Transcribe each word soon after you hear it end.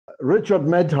Richard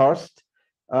Medhurst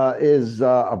is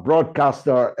a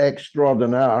broadcaster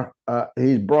extraordinaire.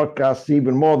 He broadcasts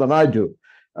even more than I do.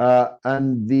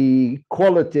 And the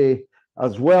quality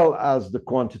as well as the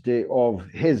quantity of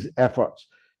his efforts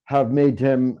have made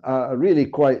him a really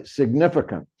quite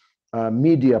significant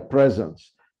media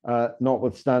presence,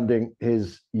 notwithstanding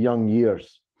his young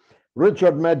years.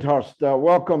 Richard Medhurst,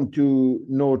 welcome to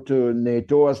No to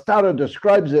NATO. As Tara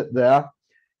describes it there,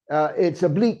 it's a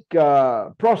bleak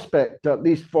prospect, at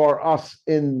least for us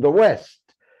in the West.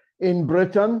 In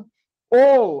Britain,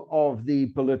 all of the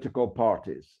political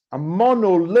parties, a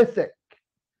monolithic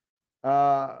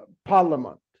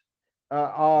parliament,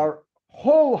 are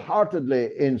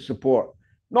wholeheartedly in support,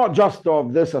 not just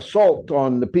of this assault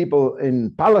on the people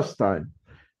in Palestine,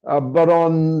 but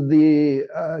on the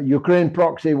Ukraine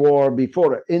proxy war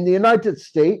before it. In the United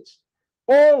States,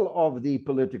 all of the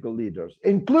political leaders,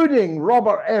 including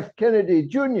Robert F. Kennedy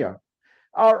Jr.,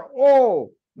 are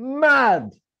all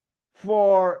mad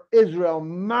for Israel,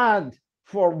 mad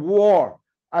for war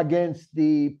against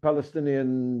the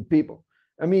Palestinian people.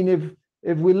 I mean,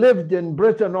 if we lived in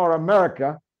Britain or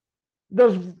America,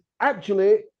 there's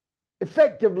actually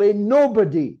effectively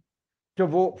nobody to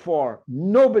vote for,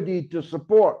 nobody to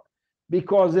support,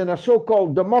 because in a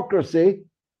so-called democracy,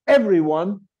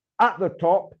 everyone at the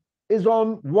top is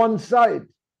on one side.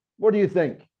 What do you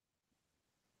think?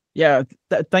 Yeah,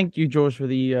 thank you, George, for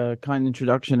the kind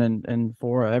introduction, and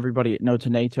for everybody at No to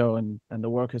NATO and the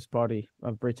Workers' Party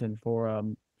of Britain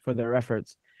for their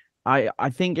efforts. I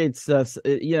think it's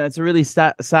it's a really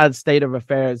sad state of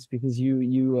affairs, because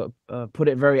you put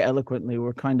it very eloquently.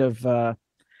 We're kind of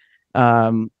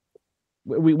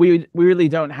we really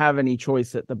don't have any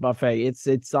choice at the buffet.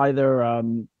 It's either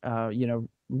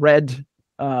red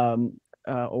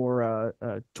or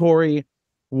Tory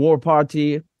war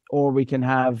party, or we can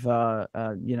have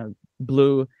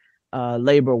blue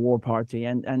Labour war party,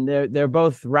 and they're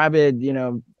both rabid,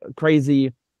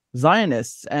 crazy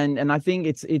Zionists, and I think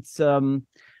it's I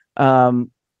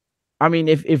mean,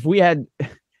 if we had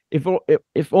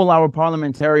if all our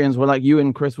parliamentarians were like you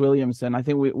and Chris Williamson, I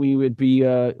think we would be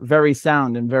very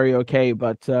sound and very okay,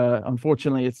 but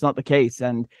unfortunately it's not the case.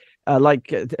 And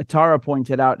like Tara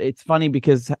pointed out, it's funny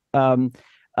because and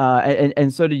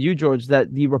so did you, George,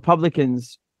 that the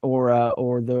Republicans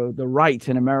or the right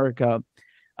in America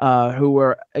who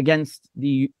were against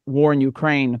the war in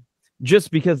Ukraine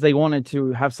just because they wanted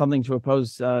to have something to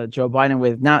oppose Joe Biden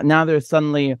with, now they're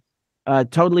suddenly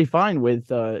totally fine with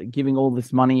giving all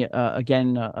this money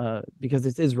again because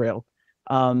it's Israel.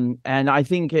 And I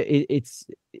think it's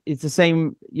the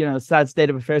same, sad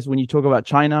state of affairs when you talk about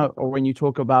China, or when you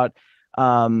talk about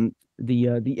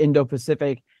the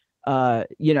Indo-Pacific.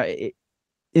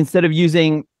 Instead of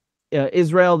using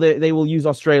Israel, they will use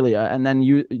Australia, and then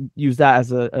use that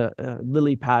as a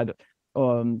lily pad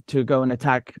to go and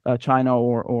attack China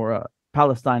or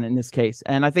Palestine in this case.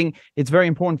 And I think it's very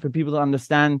important for people to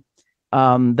understand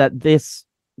that this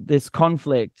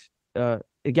conflict,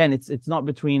 again, it's not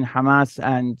between Hamas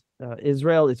and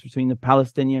Israel. It's between the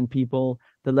Palestinian people,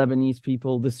 the Lebanese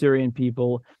people, the Syrian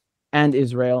people, and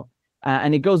Israel,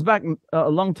 and it goes back a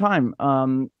long time.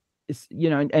 And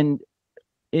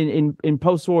in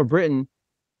post-war Britain,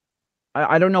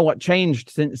 I don't know what changed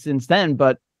since then,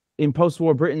 but in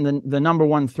post-war Britain, the number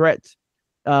one threat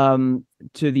to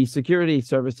the security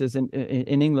services in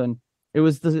England, it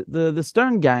was the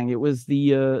Stern Gang. It was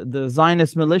the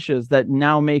Zionist militias that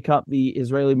now make up the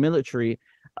Israeli military,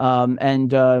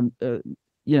 and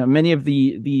many of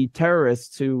the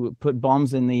terrorists who put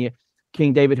bombs in the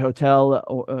King David Hotel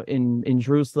or in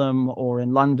Jerusalem or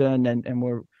in London, and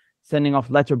were sending off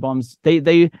letter bombs.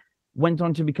 They went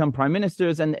on to become prime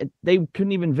ministers, and they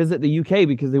couldn't even visit the UK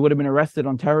because they would have been arrested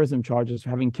on terrorism charges for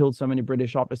having killed so many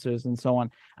British officers and so on.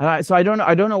 So I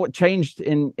don't know what changed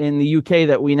in the UK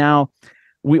that we're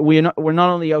not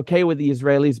only okay with the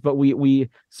Israelis, but we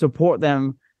support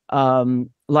them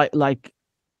like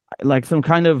some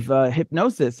kind of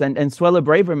hypnosis. And Suella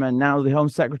Braverman, now the Home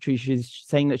Secretary, she's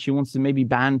saying that she wants to maybe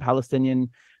ban Palestinian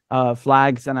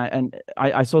flags. And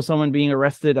I saw someone being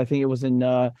arrested, I think it was in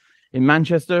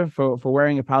Manchester, for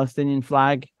wearing a Palestinian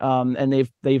flag, and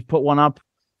they've put one up.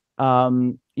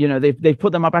 They've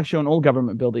put them up actually on all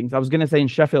government buildings. I was going to say in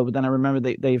Sheffield, but then I remember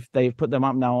they've put them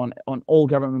up now on all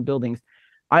government buildings.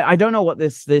 I don't know what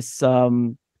this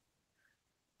can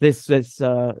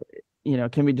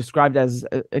be described as,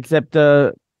 except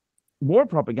war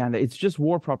propaganda. It's just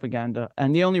war propaganda,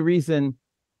 and the only reason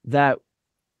that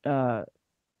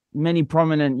many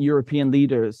prominent European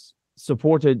leaders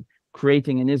supported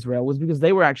creating in Israel was because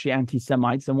they were actually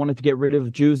anti-Semites and wanted to get rid of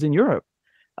Jews in Europe.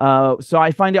 So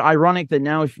I find it ironic that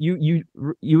now if you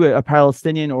are a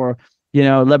Palestinian or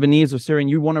Lebanese or Syrian,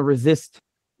 you want to resist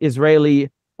Israeli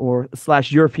or /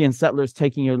 European settlers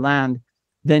taking your land,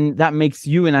 then that makes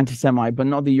you an anti-Semite, but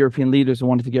not the European leaders who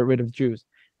wanted to get rid of Jews.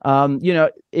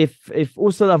 If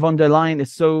Ursula von der Leyen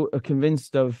is so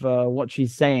convinced of what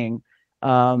she's saying,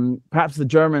 perhaps the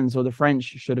Germans or the French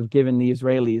should have given the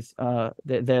Israelis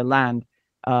their land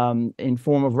in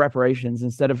form of reparations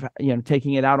instead of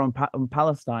taking it out on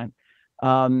Palestine.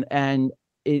 And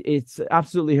it's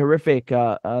absolutely horrific.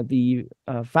 The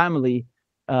family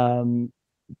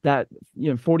that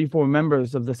 44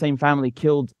 members of the same family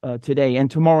killed today, and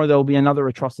tomorrow there'll be another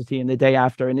atrocity, and the day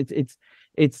after, and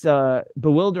it's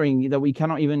bewildering that we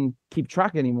cannot even keep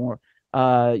track anymore.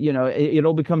 It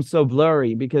all becomes so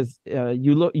blurry because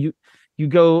you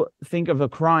go think of a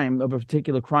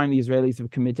particular crime the Israelis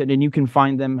have committed, and you can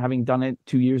find them having done it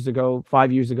 2 years ago,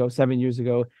 5 years ago, 7 years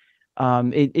ago.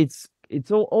 It's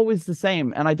always the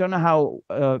same, and I don't know how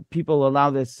people allow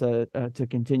this to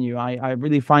continue. I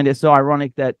really find it so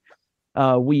ironic that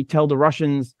we tell the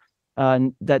Russians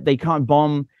that they can't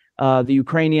bomb the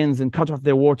Ukrainians and cut off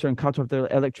their water and cut off their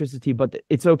electricity, but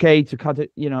it's okay to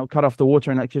cut off the water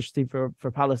and electricity for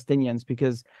Palestinians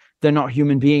because they're not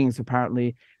human beings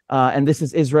apparently, and this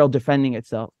is Israel defending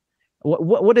itself.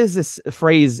 What is this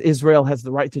phrase? Israel has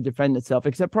the right to defend itself,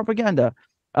 except propaganda.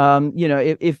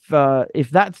 If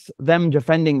that's them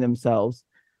defending themselves,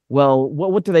 well,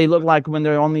 what do they look like when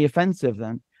they're on the offensive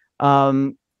then?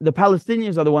 The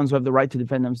Palestinians are the ones who have the right to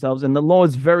defend themselves, and the law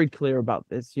is very clear about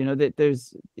this. That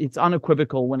it's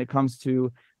unequivocal when it comes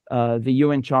to the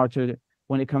UN Charter,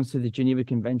 when it comes to the Geneva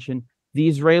Convention. The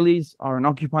Israelis are an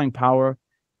occupying power.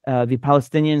 The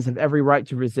Palestinians have every right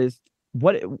to resist.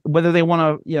 Whether they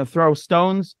want to throw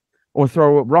stones or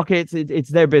throw rockets, it's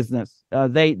their business.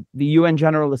 The UN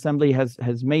General Assembly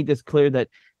has made this clear that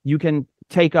you can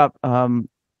take up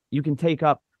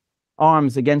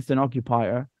arms against an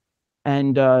occupier,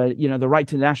 and the right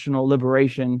to national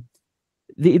liberation.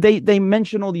 They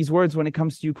mention all these words when it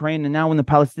comes to Ukraine, and now when the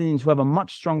Palestinians, who have a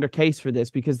much stronger case for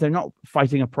this because they're not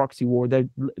fighting a proxy war, they're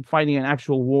fighting an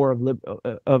actual war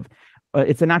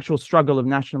it's an actual struggle of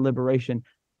national liberation.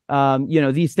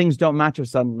 These things don't matter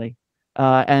suddenly.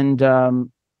 I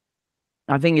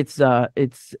think it's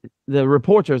the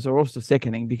reporters are also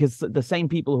sickening because the same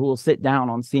people who will sit down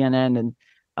on CNN and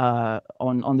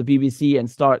on the BBC and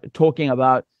start talking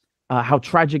about how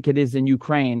tragic it is in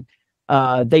Ukraine,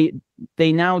 they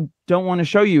now don't want to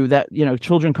show you that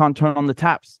children can't turn on the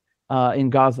taps in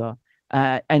Gaza.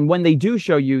 And when they do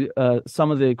show you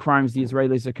some of the crimes the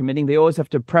Israelis are committing, they always have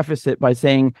to preface it by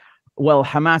saying, well,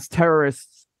 Hamas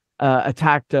terrorists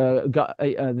attacked the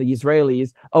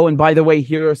Israelis. Oh, and by the way,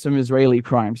 here are some Israeli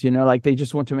crimes. Like they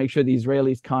just want to make sure the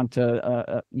Israelis can't,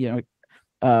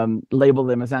 label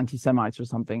them as anti-Semites or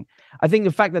something. I think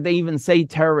the fact that they even say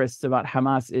terrorists about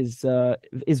Hamas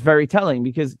is very telling,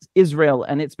 because Israel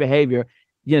and its behavior,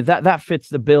 that fits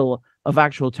the bill of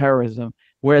actual terrorism.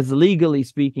 Whereas legally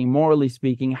speaking, morally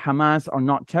speaking, Hamas are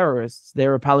not terrorists.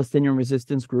 They're a Palestinian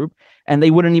resistance group, and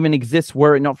they wouldn't even exist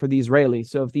were it not for the Israelis.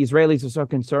 So if the Israelis are so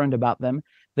concerned about them,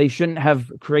 they shouldn't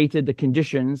have created the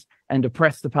conditions and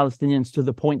oppressed the Palestinians to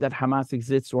the point that Hamas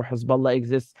exists or Hezbollah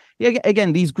exists.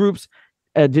 Again, these groups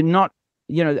did not,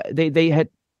 they had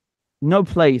no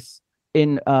place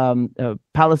in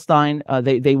Palestine.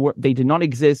 They did not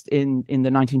exist in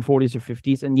the 1940s or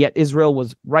 50s, and yet Israel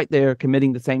was right there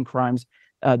committing the same crimes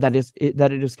that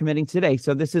it is committing today.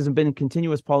 So this has been a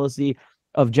continuous policy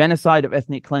of genocide, of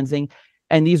ethnic cleansing,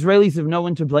 and the Israelis have no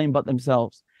one to blame but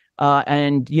themselves.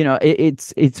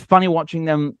 It's funny watching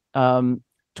them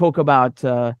talk about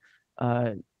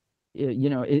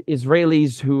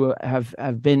Israelis who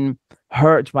have been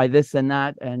hurt by this and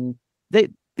that, and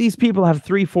these people have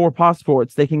 3-4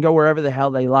 passports. They can go wherever the hell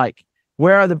they like.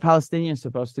 Where are the Palestinians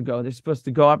supposed to go? They're supposed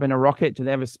to go up in a rocket. Do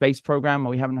they have a space program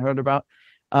we haven't heard about?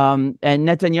 And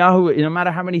Netanyahu, no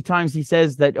matter how many times he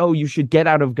says that, oh, you should get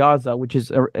out of Gaza, which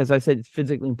is, as I said, it's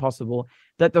physically impossible,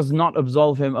 that does not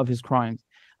absolve him of his crimes.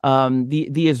 The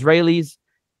Israelis,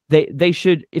 they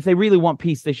should, if they really want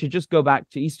peace, they should just go back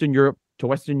to Eastern Europe, to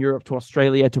Western Europe, to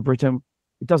Australia, to Britain.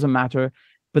 It doesn't matter.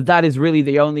 But that is really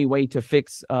the only way to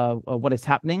fix what is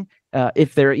happening,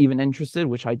 if they're even interested,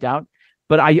 which I doubt.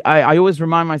 But I always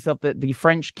remind myself that the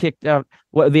French kicked out,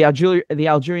 the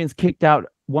Algerians kicked out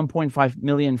 1.5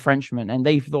 million Frenchmen, and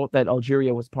they thought that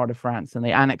Algeria was part of France, and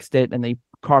they annexed it and they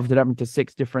carved it up into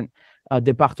 6 different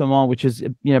départements, which is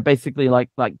basically like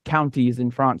counties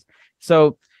in France.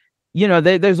 So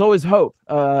there's always hope.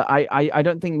 I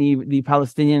don't think the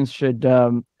Palestinians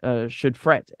should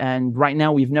fret. And right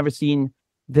now we've never seen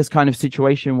this kind of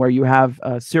situation where you have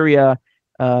Syria,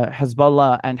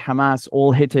 Hezbollah, and Hamas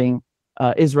all hitting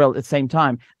Israel at the same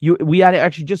time. We had it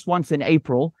actually just once in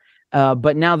April,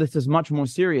 but now this is much more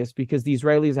serious because the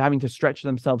Israelis are having to stretch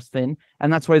themselves thin,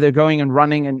 and that's why they're going and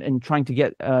running and trying to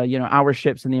get our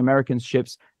ships and the Americans'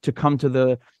 ships to come to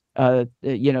the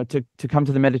to come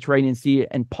to the Mediterranean Sea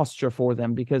and posture for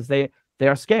them, because they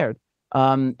are scared.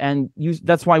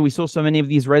 That's why we saw so many of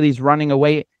the Israelis running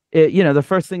away. The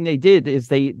first thing they did is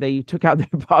they took out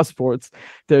their passports,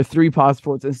 their 3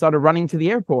 passports, and started running to the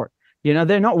airport.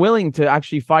 They're not willing to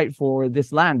actually fight for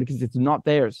this land because it's not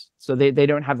theirs. So they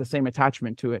don't have the same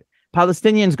attachment to it.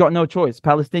 Palestinians got no choice.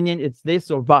 Palestinian, it's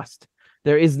this or bust.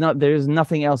 There is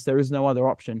nothing else. There is no other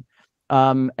option.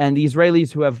 And the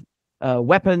Israelis who have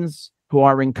weapons, who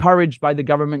are encouraged by the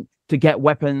government to get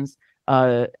weapons,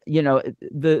 the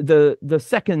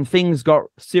second things got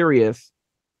serious,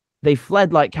 they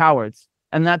fled like cowards.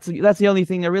 And that's the only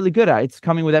thing they're really good at. It's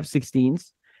coming with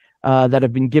F-16s. That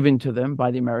have been given to them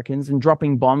by the Americans, and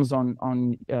dropping bombs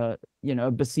on a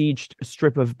besieged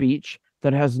strip of beach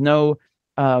that has no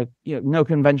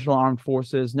conventional armed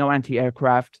forces, no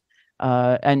anti-aircraft,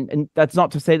 and that's not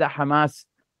to say that Hamas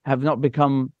have not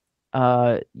become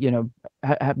have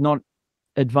not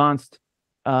advanced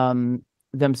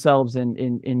themselves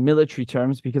in military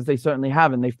terms, because they certainly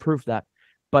have, and they've proved that.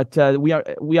 But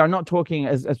we are not talking,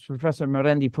 as Professor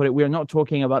Merendi put it, we are not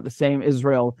talking about the same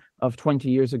Israel of 20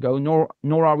 years ago,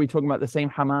 nor are we talking about the same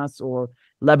Hamas or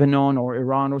Lebanon or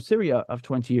Iran or Syria of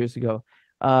 20 years ago.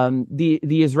 The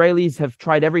Israelis have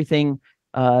tried everything.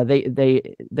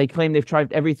 They claim they've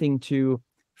tried everything to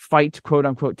fight quote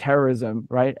unquote terrorism,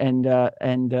 right? And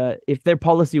if their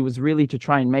policy was really to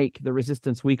try and make the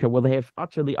resistance weaker, well, they have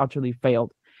utterly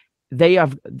failed. The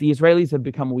Israelis have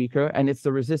become weaker, and it's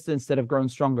the resistance that have grown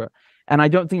stronger. And I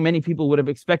don't think many people would have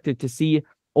expected to see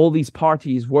all these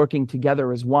parties working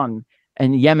together as one,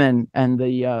 and Yemen and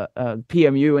the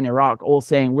PMU in Iraq all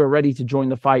saying we're ready to join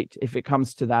the fight if it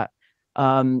comes to that.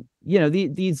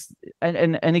 These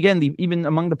and again, even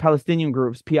among the Palestinian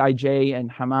groups, PIJ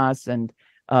and Hamas and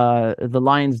the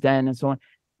Lion's Den and so on,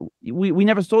 we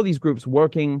never saw these groups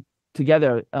working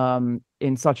together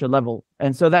in such a level.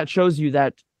 And so that shows you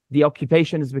that the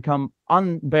occupation has become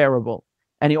unbearable,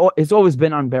 and it's always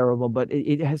been unbearable, but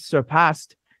it has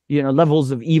surpassed,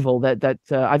 levels of evil that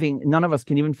I think none of us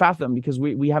can even fathom, because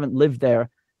we haven't lived there.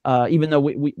 Even though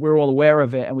we're all aware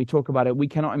of it and we talk about it, we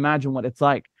cannot imagine what it's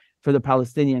like for the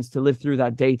Palestinians to live through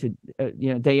that day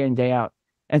in, day out.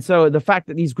 And so the fact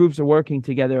that these groups are working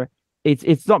together,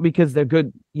 it's not because they're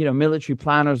good, military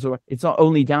planners, or it's not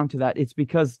only down to that. It's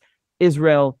because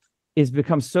Israel is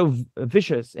become so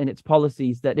vicious in its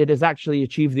policies that it has actually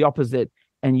achieved the opposite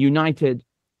and united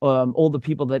all the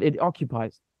people that it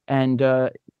occupies. And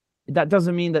that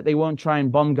doesn't mean that they won't try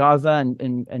and bomb Gaza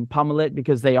and pummel it,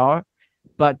 because they are.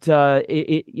 But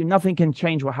nothing can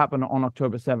change what happened on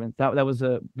October 7th. That was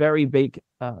a very big,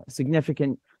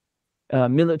 significant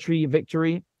military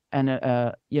victory. And,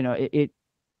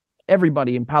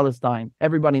 everybody in Palestine,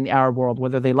 everybody in the Arab world,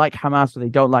 whether they like Hamas or they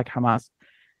don't like Hamas,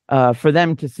 for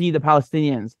them to see the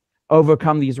Palestinians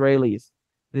overcome the Israelis,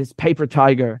 this paper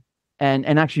tiger,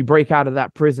 and actually break out of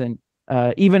that prison,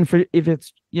 even if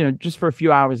it's just for a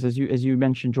few hours, as you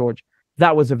mentioned, George,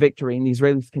 that was a victory, and the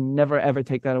Israelis can never ever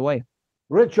take that away.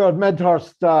 Richard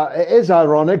Medhurst, it is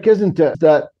ironic, isn't it,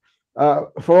 that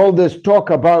for all this talk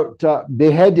about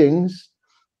beheadings,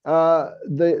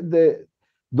 the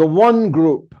one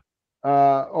group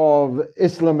of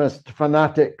Islamist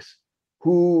fanatics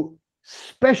who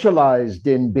specialized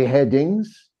in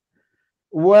beheadings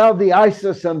were the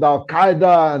ISIS and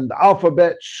Al-Qaeda and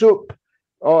alphabet soup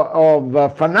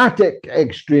of fanatic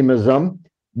extremism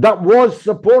that was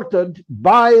supported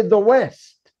by the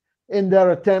West in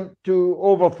their attempt to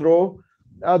overthrow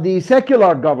the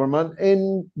secular government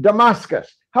in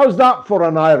Damascus. How's that for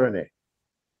an irony?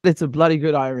 It's a bloody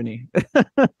good irony.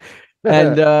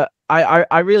 And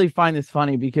I really find this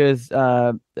funny because,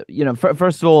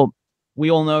 first of all, we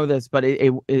all know this, but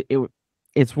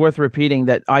it's worth repeating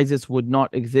that ISIS would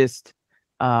not exist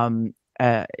had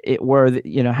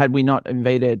we not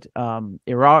invaded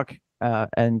Iraq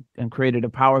and created a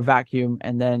power vacuum,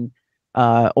 and then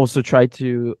also tried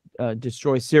to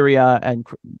destroy Syria and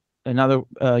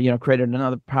created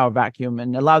another power vacuum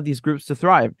and allowed these groups to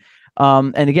thrive.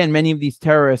 And again, many of these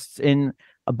terrorists in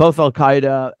both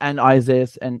Al-Qaeda and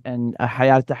ISIS and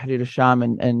Hayat Tahrir al-Sham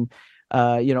and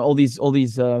you know, all these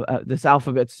this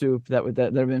alphabet soup that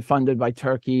have been funded by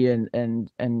Turkey and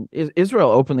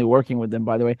Israel openly working with them,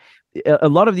 by the way. A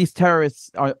lot of these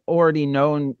terrorists are already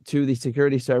known to the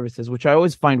security services, which I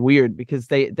always find weird, because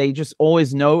they just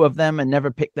always know of them and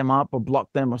never pick them up or block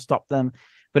them or stop them.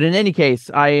 But in any case,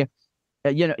 I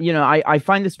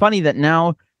find this funny that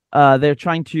now they're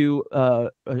trying to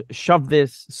shove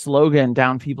this slogan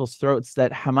down people's throats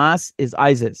that Hamas is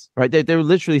ISIS, right? They're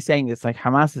literally saying this, like,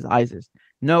 Hamas is ISIS.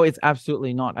 No, it's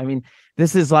absolutely not. I mean,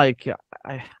 this is like,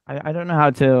 I don't know how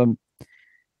to,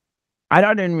 I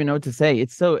don't even know what to say.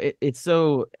 It's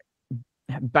so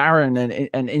barren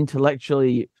and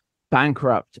intellectually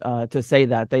bankrupt to say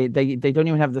that. They don't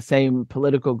even have the same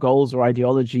political goals or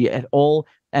ideology at all.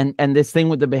 And this thing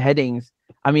with the beheadings,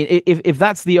 I mean, if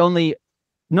that's the only,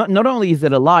 not only is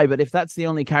it a lie, but if that's the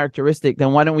only characteristic,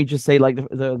 then why don't we just say, like,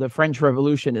 the French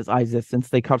Revolution is ISIS, since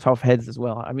they cut off heads as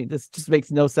well? I mean, this just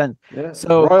makes no sense. Yeah.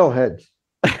 So royal heads.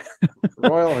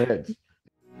 Royal heads.